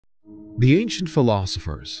The ancient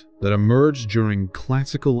philosophers that emerged during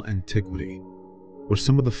classical antiquity were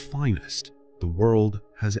some of the finest the world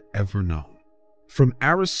has ever known. From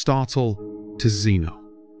Aristotle to Zeno,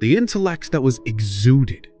 the intellect that was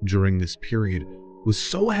exuded during this period was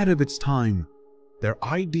so ahead of its time, their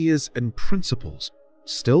ideas and principles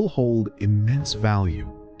still hold immense value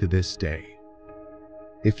to this day.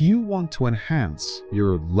 If you want to enhance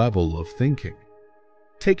your level of thinking,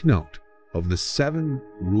 take note of the 7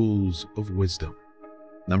 rules of wisdom.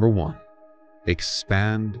 Number 1,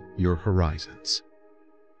 expand your horizons.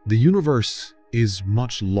 The universe is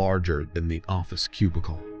much larger than the office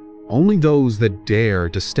cubicle. Only those that dare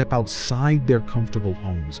to step outside their comfortable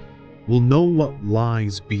homes will know what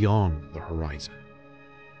lies beyond the horizon.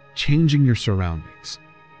 Changing your surroundings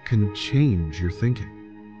can change your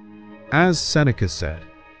thinking. As Seneca said,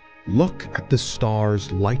 look at the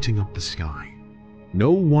stars lighting up the sky.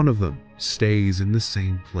 No one of them stays in the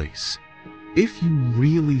same place. If you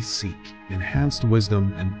really seek enhanced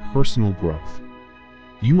wisdom and personal growth,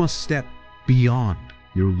 you must step beyond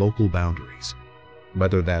your local boundaries,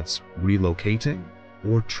 whether that's relocating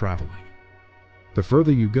or traveling. The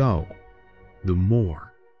further you go, the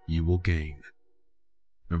more you will gain.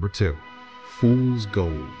 Number 2, fool's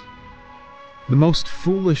gold. The most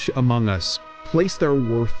foolish among us place their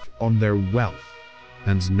worth on their wealth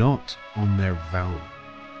and not on their value.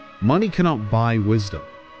 Money cannot buy wisdom,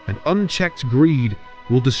 and unchecked greed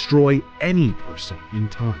will destroy any person in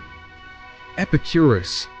time.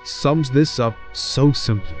 Epicurus sums this up so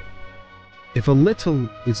simply. If a little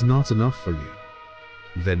is not enough for you,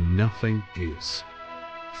 then nothing is.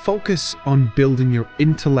 Focus on building your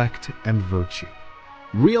intellect and virtue.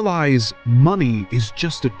 Realize money is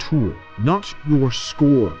just a tool, not your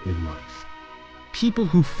score in life. People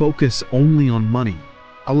who focus only on money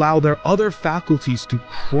allow their other faculties to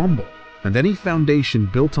crumble, and any foundation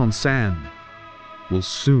built on sand will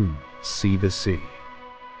soon see the sea.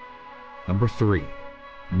 Number 3,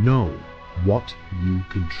 know what you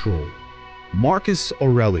control. Marcus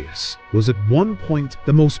Aurelius was at one point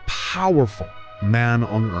the most powerful man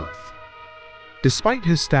on earth. Despite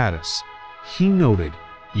his status, he noted,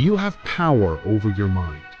 "You have power over your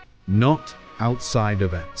mind, not outside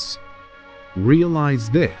events.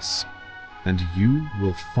 Realize this, and you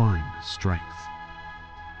will find strength."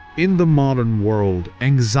 In the modern world,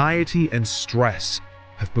 anxiety and stress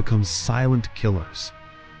have become silent killers.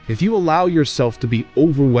 If you allow yourself to be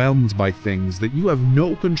overwhelmed by things that you have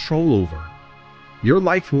no control over, your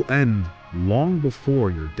life will end long before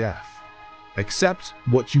your death. Accept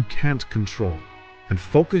what you can't control and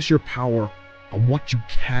focus your power on what you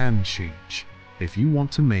can change if you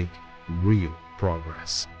want to make real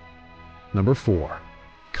progress. Number 4,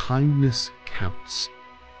 kindness counts.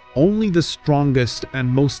 Only the strongest and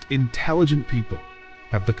most intelligent people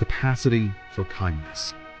have the capacity for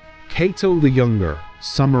kindness. Cato the Younger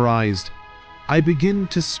summarized, "I begin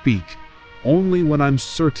to speak only when I'm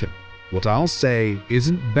certain what I'll say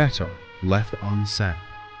isn't better left unsaid."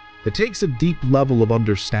 It takes a deep level of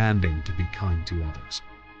understanding to be kind to others,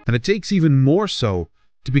 and it takes even more so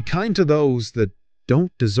to be kind to those that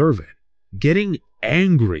don't deserve it. Getting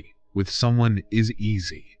angry with someone is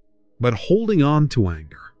easy, but holding on to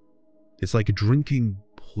anger is like drinking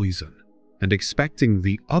poison and expecting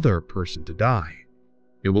the other person to die.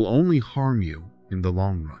 It will only harm you in the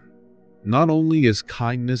long run. Not only is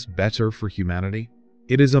kindness better for humanity,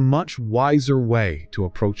 it is a much wiser way to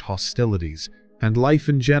approach hostilities and life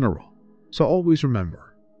in general. So always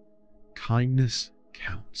remember, kindness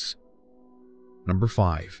counts. Number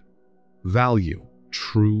 5, value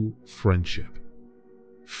true friendship.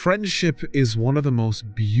 Friendship is one of the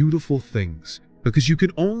most beautiful things because you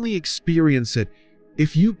can only experience it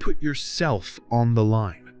if you put yourself on the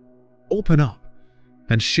line. Open up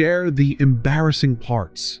and share the embarrassing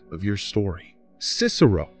parts of your story.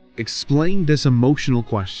 Cicero explained this emotional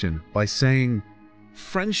question by saying,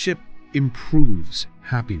 "Friendship improves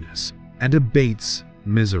happiness and abates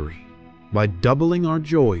misery by doubling our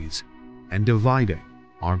joys and dividing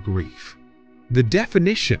our grief." The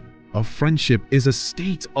definition of friendship is a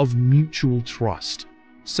state of mutual trust.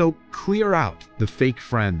 So clear out the fake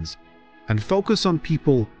friends and focus on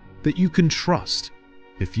people that you can trust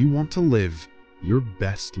if you want to live your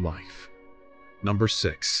best life. Number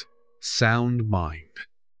 6, sound mind.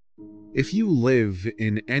 If you live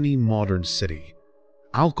in any modern city,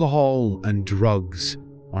 alcohol and drugs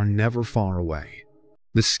are never far away.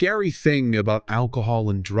 The scary thing about alcohol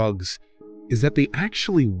and drugs is that they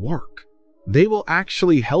actually work. They will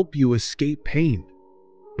actually help you escape pain.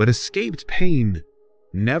 But escaped pain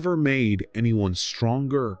never made anyone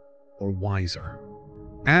stronger or wiser.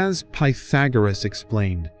 As Pythagoras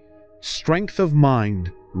explained, Strength of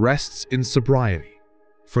mind rests in sobriety,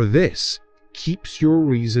 for this keeps your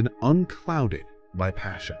reason unclouded by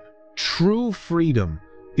passion. True freedom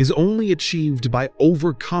is only achieved by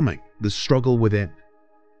overcoming the struggle within.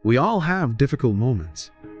 We all have difficult moments,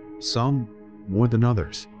 some more than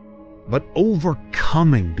others, but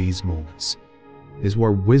overcoming these moments is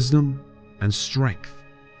where wisdom and strength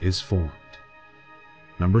is formed.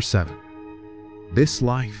 Number 7. This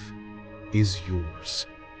life is yours.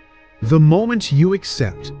 The moment you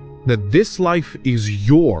accept that this life is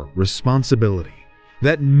your responsibility,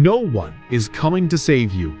 that no one is coming to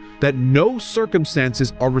save you, that no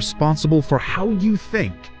circumstances are responsible for how you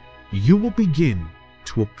think, you will begin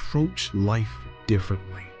to approach life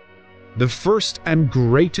differently. The first and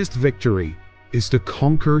greatest victory is to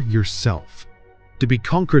conquer yourself. To be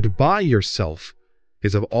conquered by yourself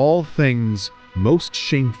is of all things most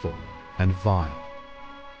shameful and vile.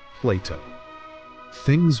 Plato.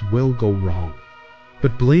 Things will go wrong,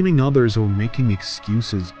 but blaming others or making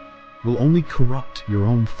excuses will only corrupt your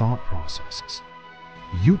own thought processes.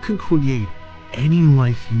 You can create any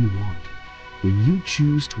life you want when you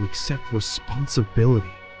choose to accept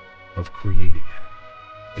responsibility of creating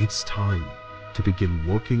it. It's time to begin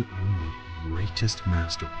working on the greatest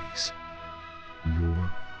masterpiece,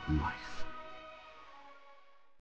 your life.